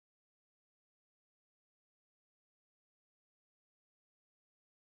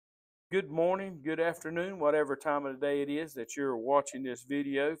Good morning, good afternoon, whatever time of the day it is that you're watching this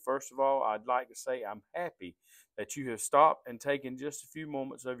video. First of all, I'd like to say I'm happy that you have stopped and taken just a few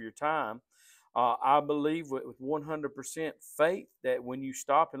moments of your time. I believe with 100% faith that when you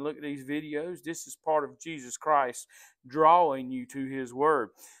stop and look at these videos, this is part of Jesus Christ drawing you to His Word.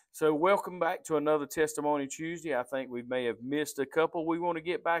 So, welcome back to another Testimony Tuesday. I think we may have missed a couple. We want to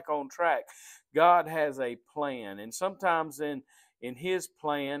get back on track. God has a plan, and sometimes in His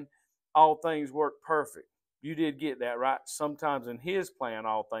plan, all things work perfect. You did get that right. Sometimes in His plan,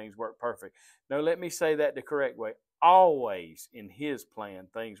 all things work perfect. No, let me say that the correct way. Always in His plan,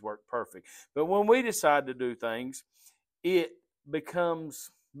 things work perfect. But when we decide to do things, it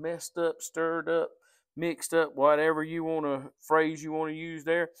becomes messed up, stirred up, mixed up, whatever you want to phrase you want to use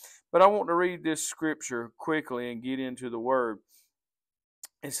there. But I want to read this scripture quickly and get into the word.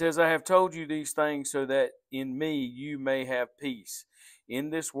 It says, I have told you these things so that in me you may have peace. In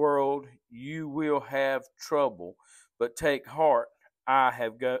this world you will have trouble, but take heart, I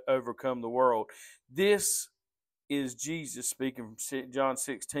have overcome the world. This is Jesus speaking from John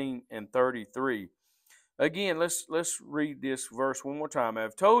 16 and 33. Again, let's read this verse one more time. I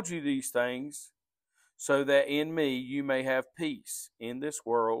have told you these things so that in me you may have peace. In this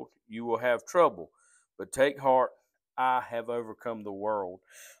world you will have trouble, but take heart, I have overcome the world.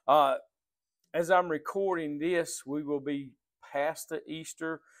 Uh, as I'm recording this, we will be past the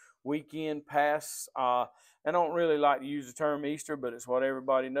Easter weekend, past, I don't really like to use the term Easter, but it's what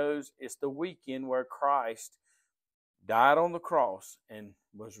everybody knows. It's the weekend where Christ died on the cross and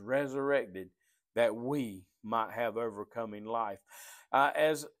was resurrected that we might have overcoming life.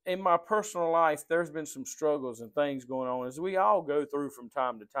 As in my personal life, there's been some struggles and things going on as we all go through from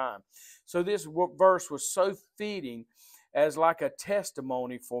time to time. So this verse was so fitting as like a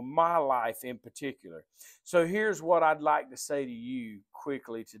testimony for my life in particular. So here's what I'd like to say to you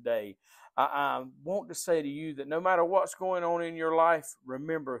quickly today. I want to say to you that no matter what's going on in your life,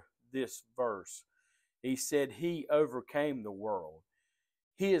 remember this verse. He said He overcame the world.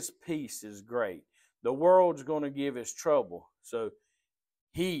 His peace is great. The world's going to give us trouble. So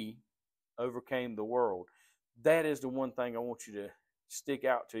He overcame the world. That is the one thing I want you to stick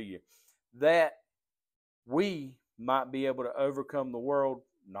out to you. That we might be able to overcome the world,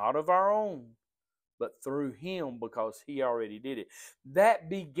 not of our own, but through Him because He already did it. That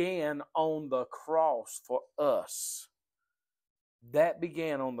began on the cross for us. That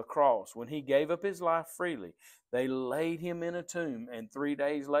began on the cross when He gave up His life freely. They laid Him in a tomb, and 3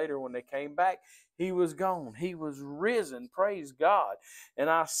 days later, when they came back, He was gone. He was risen. Praise God. And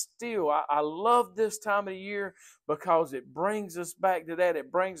I love this time of the year because it brings us back to that.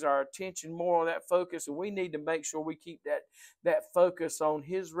 It brings our attention more on that focus, and we need to make sure we keep that focus on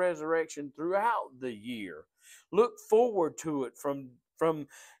His resurrection throughout the year. Look forward to it from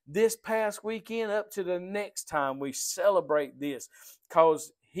this past weekend up to the next time we celebrate this,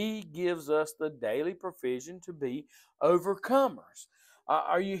 because He gives us the daily provision to be overcomers.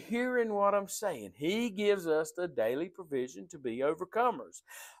 Are you hearing what I'm saying? He gives us the daily provision to be overcomers.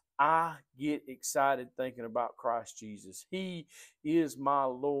 I get excited thinking about Christ Jesus. He is my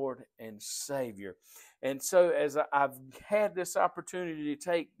Lord and Savior. And so, as I've had this opportunity to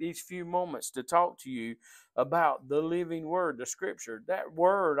take these few moments to talk to you about the living Word, the Scripture, that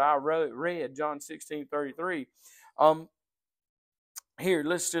Word I read, John 16:33. Um, Here,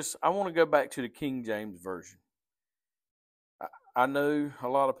 I want to go back to the King James Version. I know a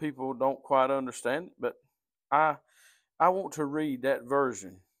lot of people don't quite understand it, but I, I want to read that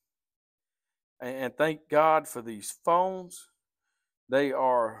version. And thank God for these phones. They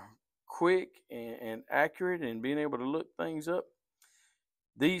are quick and accurate in being able to look things up.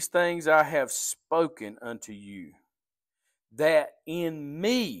 These things I have spoken unto you, that in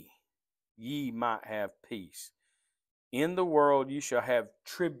me ye might have peace. In the world you shall have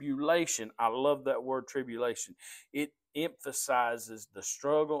tribulation. I love that word tribulation. It emphasizes the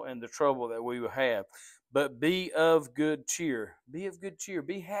struggle and the trouble that we will have. But be of good cheer. Be of good cheer.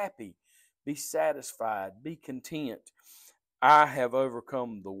 Be happy. Be satisfied. Be content. I have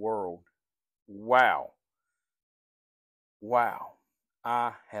overcome the world. Wow. Wow.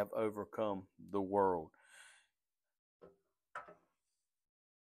 I have overcome the world.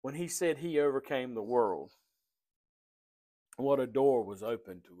 When He said He overcame the world, what a door was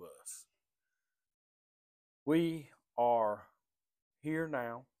open to us. We are here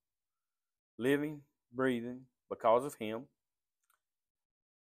now, living, breathing because of Him.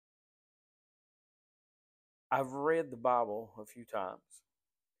 I've read the Bible a few times.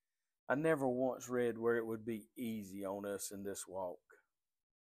 I never once read where it would be easy on us in this walk.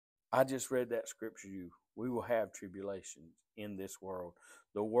 I just read that scripture to you. We will have tribulations in this world.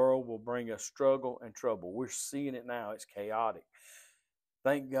 The world will bring us struggle and trouble. We're seeing it now. It's chaotic.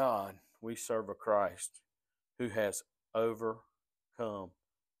 Thank God we serve a Christ who has overcome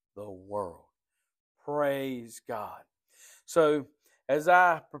the world. Praise God. So, as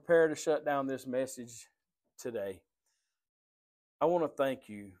I prepare to shut down this message today, I want to thank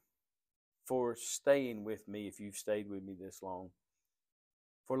you for staying with me, if you've stayed with me this long,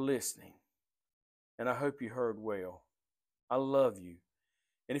 for listening. And I hope you heard well. I love you.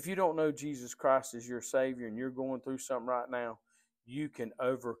 And if you don't know Jesus Christ as your Savior and you're going through something right now, you can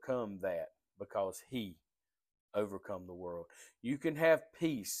overcome that because He overcome the world. You can have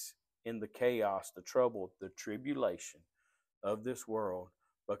peace in the chaos, the trouble, the tribulation of this world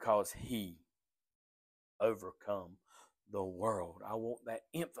because He overcome the world. I want that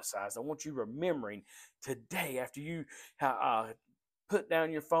emphasized. I want you remembering today after you put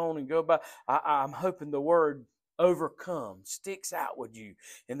down your phone and go by. I'm hoping the word overcome sticks out with you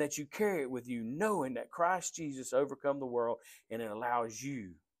and that you carry it with you, knowing that Christ Jesus overcome the world, and it allows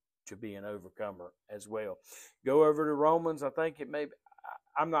you to be an overcomer as well. Go over to Romans. I think it may be,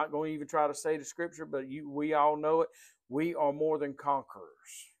 I'm not going to even try to say the scripture, but we all know it. We are more than conquerors.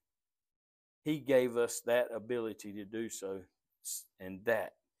 He gave us that ability to do so, and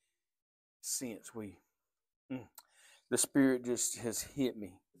that since the Spirit just has hit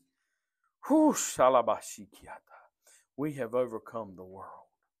me. We have overcome the world.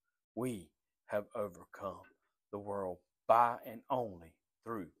 We have overcome the world by and only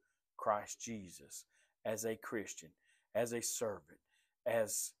through Christ Jesus, as a Christian, as a servant,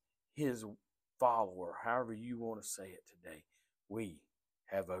 as His follower, however you want to say it today. We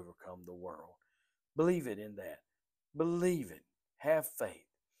have overcome the world. Believe it in that. Believe it. Have faith.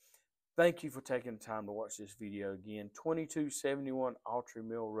 Thank you for taking the time to watch this video again. 2271 Autry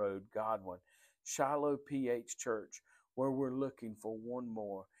Mill Road, Godwin, Shiloh PH Church, where we're looking for one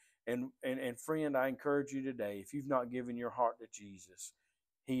more. And friend, I encourage you today, if you've not given your heart to Jesus,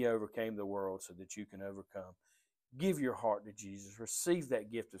 He overcame the world so that you can overcome. Give your heart to Jesus. Receive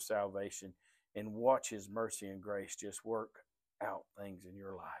that gift of salvation and watch His mercy and grace just work out things in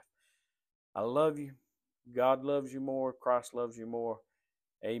your life. I love you. God loves you more. Christ loves you more.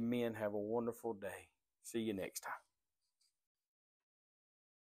 Amen. Have a wonderful day. See you next time.